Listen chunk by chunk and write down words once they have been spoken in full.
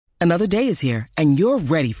Another day is here, and you're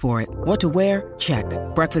ready for it. What to wear? Check.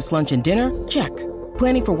 Breakfast, lunch, and dinner? Check.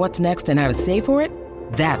 Planning for what's next and how to save for it?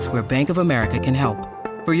 That's where Bank of America can help.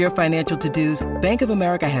 For your financial to-dos, Bank of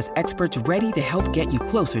America has experts ready to help get you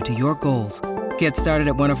closer to your goals. Get started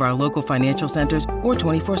at one of our local financial centers or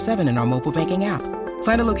 24/7 in our mobile banking app.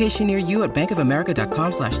 Find a location near you at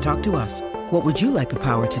bankofamerica.com/talktous. What would you like the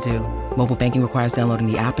power to do? Mobile banking requires downloading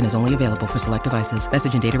the app and is only available for select devices.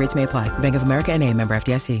 Message and data rates may apply. Bank of America N.A., member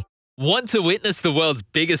FDIC. Want to witness the world's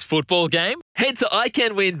biggest football game? Head to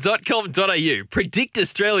iCanWin.com.au, predict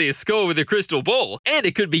Australia's score with a crystal ball, and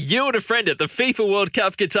it could be you and a friend at the FIFA World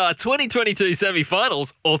Cup Qatar 2022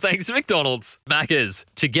 semi-finals, all thanks to McDonald's. Maccas,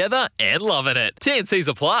 together and loving it. TNCs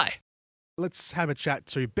apply. Let's have a chat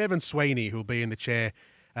to Bevan Sweeney, who'll be in the chair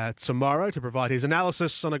tomorrow to provide his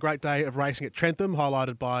analysis on a great day of racing at Trentham,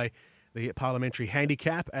 highlighted by the Parliamentary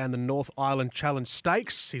Handicap and the North Island Challenge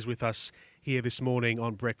Stakes. He's with us here this morning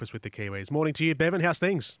on Breakfast with the Kiwis. Morning to you, Bevan. How's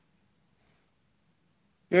things?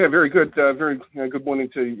 Yeah, very good. Very good morning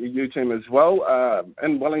to you, team, as well.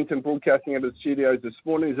 In Wellington, broadcasting out of the studios this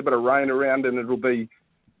morning. There's a bit of rain around, and it'll be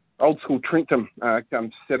old school Trentham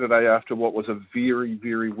come Saturday after what was a very,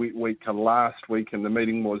 very wet week last week, and the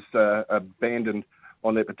meeting was abandoned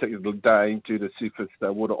on that particular day due to surface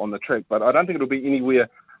water on the track. But I don't think it'll be anywhere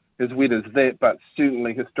as wet as that, but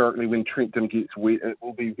certainly historically when Trentham gets wet, it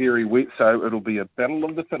will be very wet, so it'll be a battle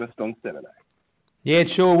of the fittest on Saturday. Yeah,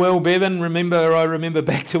 it sure will, Bevan. I remember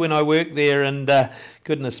back to when I worked there, and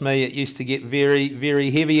goodness me, it used to get very,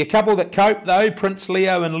 very heavy. A couple that cope, though, Prince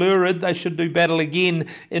Leo and Lurid, they should do battle again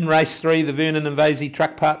in race 3, the Vernon and Vasey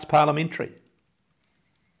Truck Parts Parliamentary.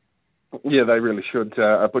 Yeah, they really should.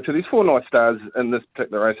 Butcher, there's 4 nice stars in this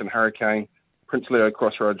particular race in Hurricane, Prince Leo,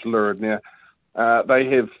 Crossroads, Lurid. Now, they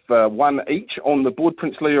have one each on the board.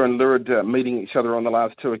 Prince Leo and Lurid meeting each other on the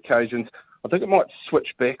last 2 occasions. I think it might switch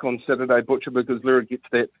back on Saturday, Butcher, because Lurid gets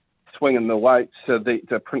that swing in the weights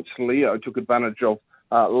that Prince Leo took advantage of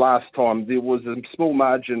last time. There was a small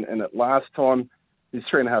margin in it last time. There's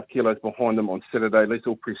 3.5 kilos behind them on Saturday. Let's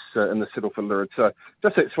all press in the saddle for Lurid. So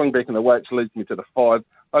just that swing back in the weights leads me to the 5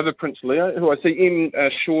 over Prince Leo, who I see Ian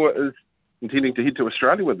Shaw is intending to head to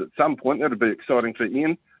Australia with at some point. That would be exciting for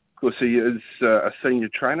Ian. Of course, he is a senior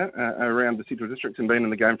trainer around the Central District and been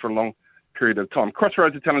in the game for a long period of time.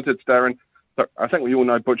 Crossroads, a talented star, and look, I think we all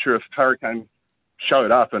know, Butcher, if Hurricane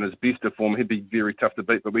showed up in his best of form, he'd be very tough to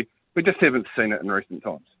beat, but we just haven't seen it in recent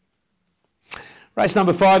times. Race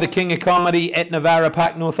number 5, the King of Comedy at Navara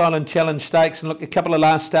Park North Island Challenge Stakes. And look, a couple of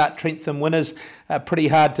last start Trentham winners, pretty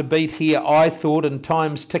hard to beat here, I thought, and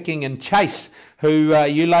Time's Ticking and Chase, who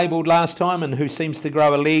you labelled last time and who seems to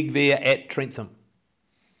grow a leg there at Trentham.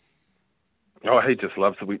 Oh, he just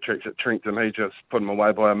loves the wet tracks at Trentham. He just put him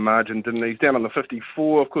away by a margin, didn't he? He's down on the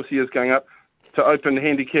 54. Of course, he is going up to open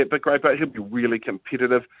handicap, but great, but he'll be really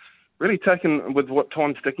competitive. Really taken with what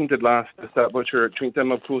Time Sticking did last start, Butcher, at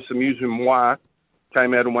Trentham. Of course, Amuse Moi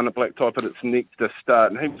came out and won at Black Type at its next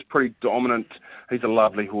start, and he was pretty dominant. He's a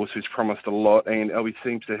lovely horse who's promised a lot, and Elby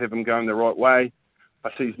seems to have him going the right way.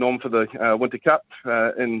 I see he's nom for the Winter Cup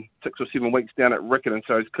in 6 or 7 weeks down at Riccarton,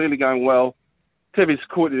 so he's clearly going well. Tavi's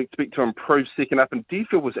Court, you'd expect to improve second up, and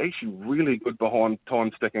Deerfield was actually really good behind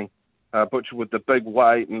Time Sticking. Butcher with the big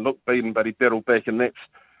weight and looked beaten, but he battled back, and that's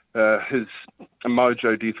his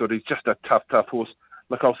mojo, Deerfield. He's just a tough horse.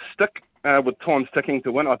 Look, I'll stick with Time Sticking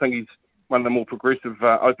to win. I think he's one of the more progressive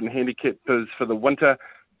open handicappers for the winter.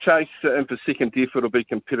 Chase in for second. Deerfield will be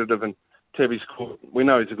competitive, and Tavi's Court, we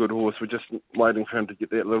know he's a good horse. We're just waiting for him to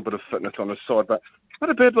get that little bit of fitness on his side. But not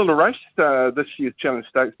a bad little race this year's Challenge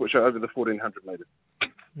Stakes, which are over the 1,400 metres.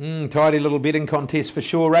 Tidy little betting contest for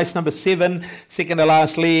sure. Race number 7, second to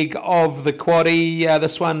last leg of the quaddie.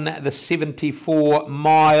 This one, the 74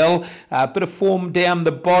 mile. Bit of form down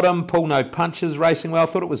the bottom. Pull No Punches racing well. I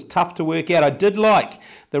thought it was tough to work out. I did like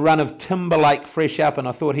the run of Timberlake fresh up, and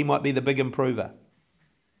I thought he might be the big improver.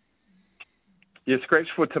 Yeah, scratch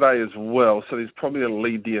for today as well. So there's probably a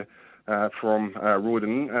lead there from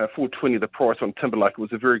Royden. 420 the price on Timberlake. It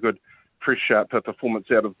was a very good fresh sharp performance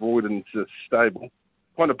out of Royden's stable.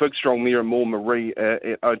 Quite a big, strong mare, More Marie at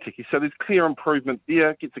Otiki. So there's clear improvement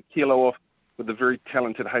there. Gets a kilo off with a very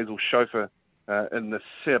talented Hazel Chauffeur in the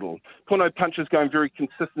saddle. Porno Punches going very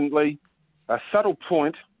consistently. A subtle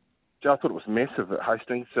point. I thought it was massive at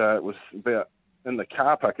Hastings. It was about in the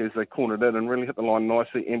car park as they cornered in and really hit the line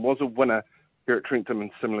nicely, and was a winner here at Trentham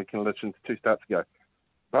in similar conditions 2 starts ago.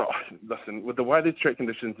 Oh, listen, with the way these track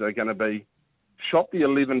conditions are going to be, shop the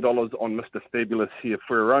 $11 on Mr. Fabulous here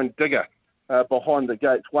for her own digger behind the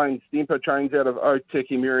gates. Wayne Stemper trains out of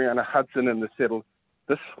Otaki, Mariana Hudson in the saddle.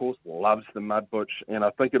 This horse loves the mud, Butch, and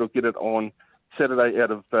I think it'll get it on Saturday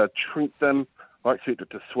out of Trentham. I expect it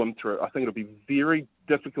to swim through. I think it'll be very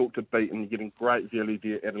difficult to beat, and you're getting great value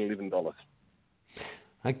there at $11.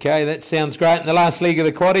 Okay, that sounds great. In the last leg of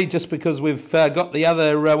the quaddie, just because we've got the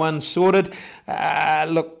other one sorted.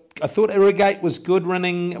 Look, I thought Irrigate was good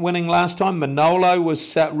winning last time. Manolo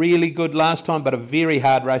was really good last time, but a very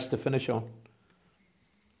hard race to finish on.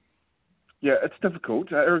 Yeah, it's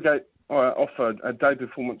difficult. Irrigate offered a day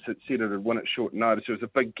performance that said it would win at short notice. There was a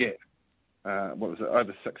big gap.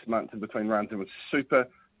 Over 6 months in between runs. It was super.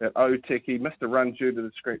 That Oteki missed a run due to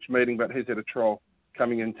the scratch meeting, but has had a trial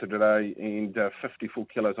coming into today and 54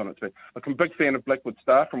 kilos on its back. Look, I'm a big fan of Blackwood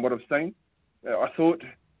Star from what I've seen. I thought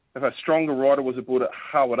if a stronger rider was aboard at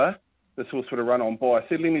Hawara, this horse would have run on by. I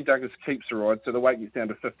said Lenny Douglas keeps the ride, so the weight gets down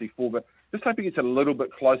to 54, but just hope he gets a little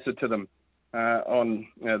bit closer to them on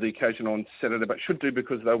the occasion on Saturday, but should do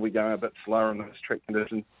because they'll be going a bit slower in those track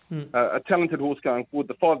conditions. A talented horse going forward.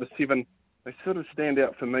 The 5 to 7, they sort of stand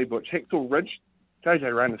out for me, Butch. Hexel Ridge,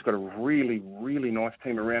 JJ Rayner's got a really, really nice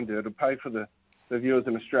team around there. It'll pay for the viewers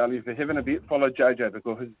in Australia. If you're having a bet, follow JJ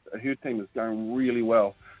because her team is going really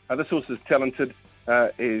well. This horse is talented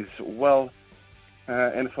as well.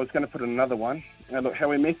 And if I was going to put another one, look,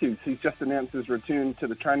 Howie Matthews, he's just announced his return to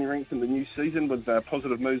the training ranks in the new season with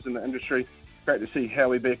positive moves in the industry. Great to see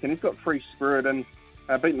Howie back. And he's got free spirit and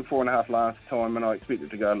beaten 4.5 last time, and I expect it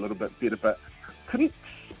to go a little bit better, but couldn't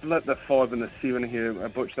split the 5 and the 7 here,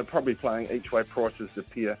 Butch. They're probably playing each way prices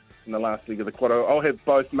appear in the last leg of the quad. I'll have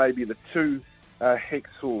both, maybe the 2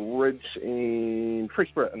 Hexel Ridge and Free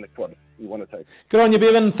Spirit in the quad you want to take. Good on you,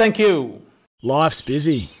 Bevan. Thank you. Life's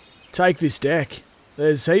busy. Take this deck.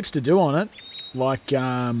 There's heaps to do on it, like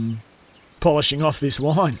polishing off this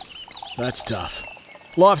wine. That's tough.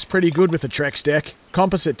 Life's pretty good with a Trex deck.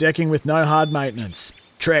 Composite decking with no hard maintenance.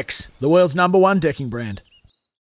 Trex, the world's #1 decking brand.